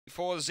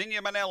for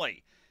Zinnia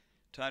Manelli.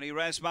 Tony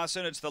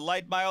Rasmussen, it's the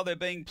late mail. They're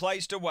being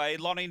placed away.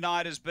 Lonnie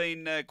Knight has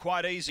been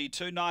quite easy.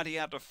 290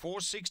 out to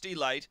 460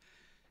 late.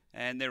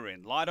 And they're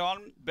in. Light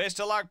on. Best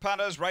of luck,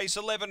 punters. Race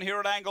 11 here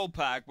at Angle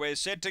Park. We're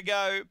set to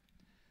go.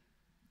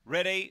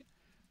 Ready.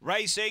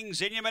 Racing,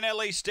 Zinnia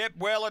Manelli step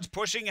well, it's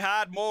pushing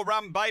hard, more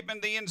Rum Bateman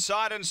the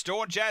inside and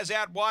Staunch Jazz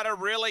out wide are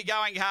really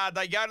going hard.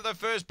 They go to the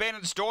first bend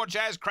and Staunch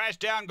Jazz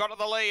crashed down, got to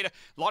the lead.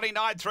 Lonnie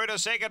Knight through to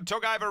second,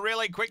 took over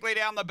really quickly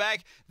down the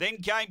back. Then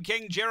came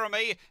King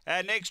Jeremy,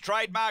 next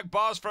Trademark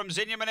Boss from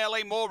Zinnia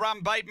Manelli, more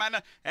Rum Bateman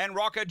and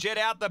Rocket Jet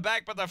out the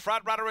back, but the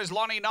front runner is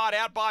Lonnie Knight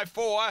out by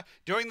 4,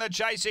 doing the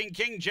chasing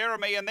King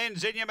Jeremy and then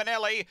Zinnia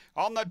Manelli.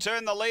 On the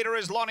turn, the leader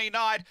is Lonnie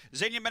Knight.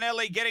 Zinnia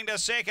Manelli getting to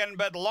second,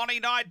 but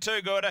Lonnie Knight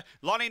too good.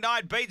 Lonnie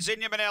Knight beats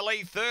Zinnia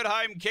Manelli. Third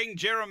home, King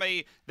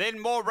Jeremy. Then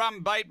more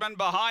Rum Bateman.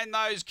 Behind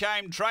those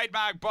came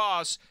Trademark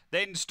Boss.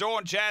 Then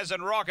Staunch Jazz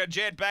and Rocket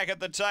Jet back at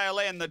the tail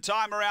end. The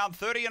time around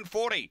 30 and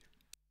 40.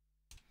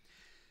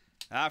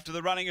 After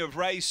the running of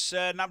race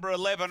number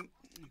 11,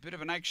 a bit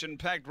of an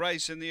action-packed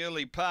race in the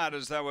early part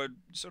as they were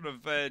sort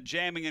of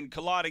jamming and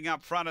colliding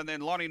up front, and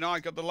then Lonnie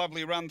Knight got the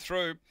lovely run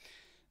through.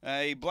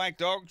 A Black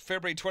Dog,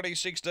 February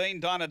 2016,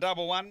 Dinah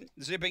Double One,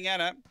 Zipping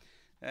Anna,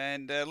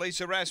 and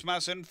Lisa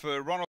Rasmussen for Ronald.